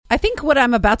think what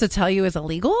I'm about to tell you is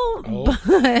illegal.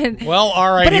 But, well,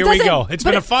 all right, here we go. It's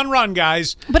been a fun run,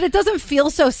 guys. But it doesn't feel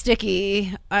so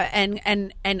sticky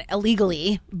and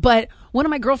illegally. But one of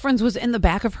my girlfriends was in the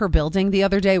back of her building the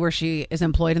other day where she is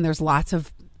employed, and there's lots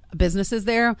of businesses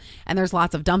there, and there's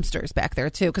lots of dumpsters back there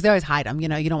too, because they always hide them.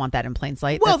 You don't want that in plain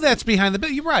sight. Well, that's behind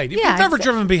the. You're right. If you've ever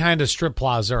driven behind a strip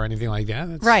plaza or anything like that,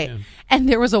 that's, right. Yeah. And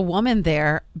there was a woman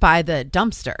there by the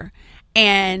dumpster,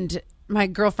 and my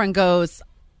girlfriend goes,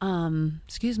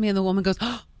 "Excuse me," and the woman goes,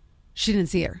 "Oh," she didn't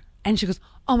see her, and she goes,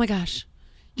 "Oh my gosh,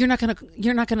 you're not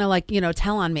gonna like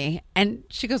tell on me," and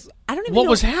she goes, "I don't even know what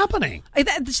was happening."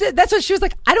 That's what she was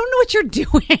like. I don't know what you're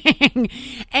doing,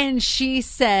 and she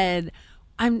said,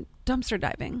 "I'm dumpster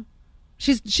diving."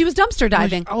 She was dumpster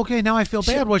diving. Okay, now I feel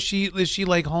bad. Is she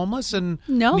like homeless and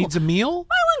no. needs a meal? My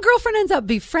one girlfriend ends up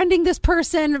befriending this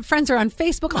person. Friends are on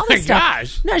Facebook. All this stuff.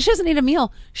 Gosh. No, she doesn't need a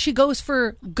meal. She goes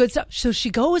for good stuff. So she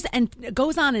goes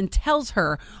on and tells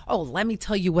her, "Oh, let me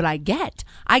tell you what I get.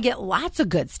 I get lots of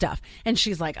good stuff." And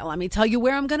she's like, "Oh, let me tell you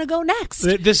where I'm going to go next."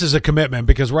 This is a commitment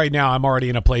because right now I'm already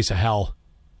in a place of hell.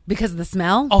 Because of the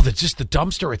smell? Oh, just the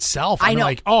dumpster itself. I know.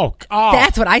 Like, oh.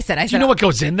 That's what I said. Do you know what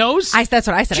goes in those? That's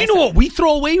what I said. Do you know what we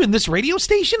throw away in this radio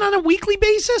station on a weekly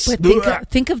basis? But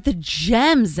think of the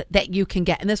gems that you can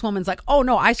get. And this woman's like, "Oh,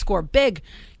 no, I score big.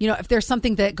 If there's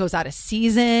something that goes out of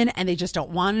season and they just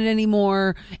don't want it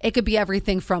anymore, it could be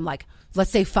everything from like, let's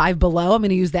say Five Below. I'm going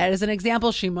to use that as an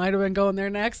example. She might have been going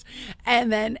there next.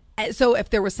 And then, so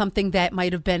if there was something that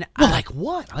might have been like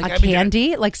what? Like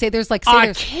candy? Like say there's like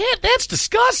that's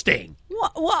disgusting.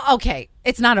 Well, okay.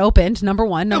 It's not opened. Number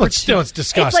one. Number two, it's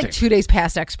disgusting. It's like 2 days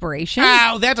past expiration.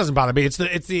 Oh, that doesn't bother me. It's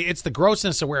the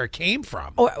grossness of where it came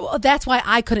from. Well, that's why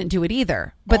I couldn't do it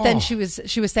either. But then she was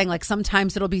saying like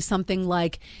sometimes it'll be something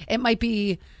like it might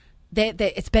be.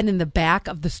 It's been in the back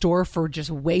of the store for just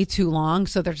way too long,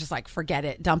 so they're just like, forget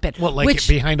it, dump it. What, like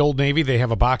behind Old Navy, they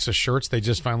have a box of shirts they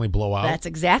just finally blow out? That's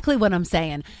exactly what I'm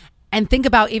saying. And think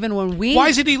about even when we... Why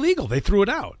is it illegal? They threw it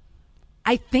out.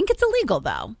 I think it's illegal,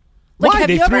 though. Like, why?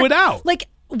 They threw it out. Like,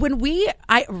 when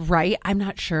I'm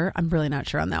not sure. I'm really not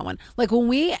sure on that one. Like, when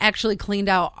we actually cleaned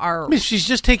out our... I mean, she's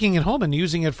just taking it home and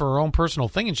using it for her own personal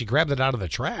thing, and she grabbed it out of the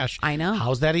trash. I know.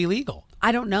 How's that illegal?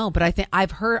 I don't know, but I think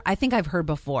I've heard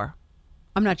before.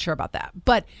 I'm not sure about that.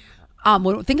 But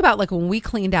think about like when we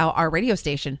cleaned out our radio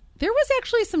station, there was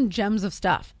actually some gems of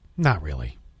stuff. Not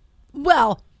really.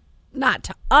 Well, not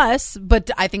to us,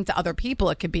 but I think to other people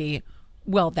it could be,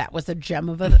 well, that was a gem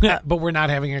of a... But we're not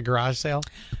having a garage sale?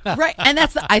 Right. And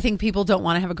I think people don't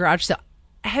want to have a garage sale.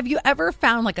 Have you ever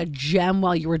found like a gem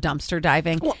while you were dumpster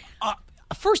diving? Well,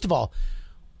 first of all,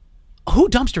 who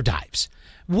dumpster dives?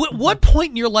 What point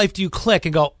in your life do you click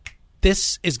and go,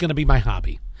 this is going to be my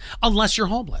hobby? Unless you're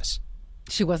homeless.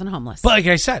 She wasn't homeless. But like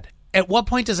I said, at what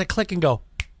point does it click and go,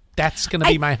 that's going to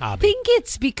be my hobby? I think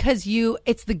it's because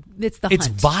it's the hunt. It's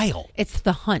vile. It's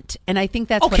the hunt. And I think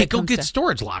that's what it comes to. Okay, go get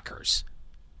storage lockers.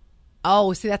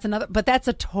 Oh, see, that's another, but that's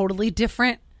a totally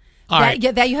different. Right.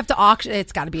 Yeah, that you have to auction.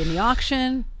 It's got to be in the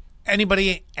auction.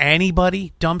 Anybody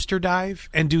dumpster dive?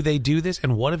 And do they do this?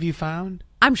 And what have you found?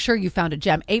 I'm sure you found a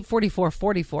gem.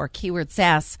 844-44, keyword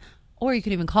SAS. Or you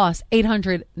can even call us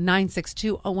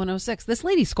 800-962-0106. This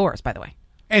lady scores, by the way.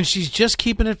 And she's just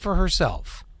keeping it for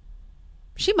herself.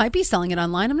 She might be selling it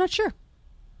online. I'm not sure.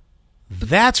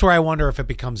 That's where I wonder if it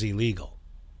becomes illegal.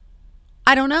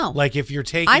 I don't know. Like if you're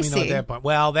taking at that point.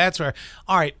 Well, that's where.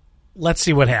 All right, let's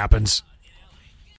see what happens.